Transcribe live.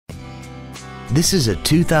This is a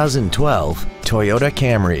 2012 Toyota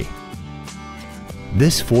Camry.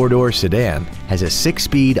 This four-door sedan has a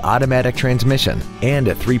 6-speed automatic transmission and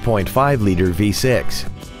a 3.5-liter V6.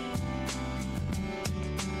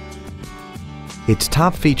 Its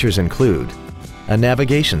top features include a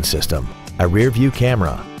navigation system, a rear-view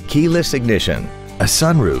camera, keyless ignition, a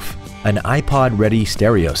sunroof, an iPod-ready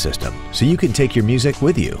stereo system so you can take your music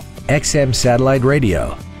with you, XM satellite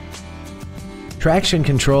radio, traction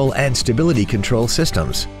control and stability control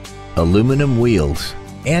systems, aluminum wheels,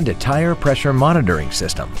 and a tire pressure monitoring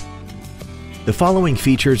system. The following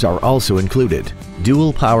features are also included: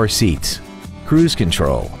 dual power seats, cruise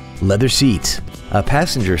control, leather seats, a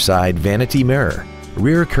passenger side vanity mirror,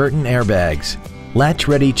 rear curtain airbags,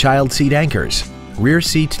 latch-ready child seat anchors, rear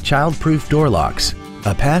seat child-proof door locks,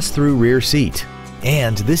 a pass-through rear seat,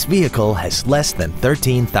 and this vehicle has less than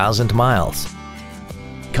 13,000 miles.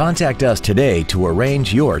 Contact us today to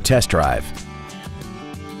arrange your test drive.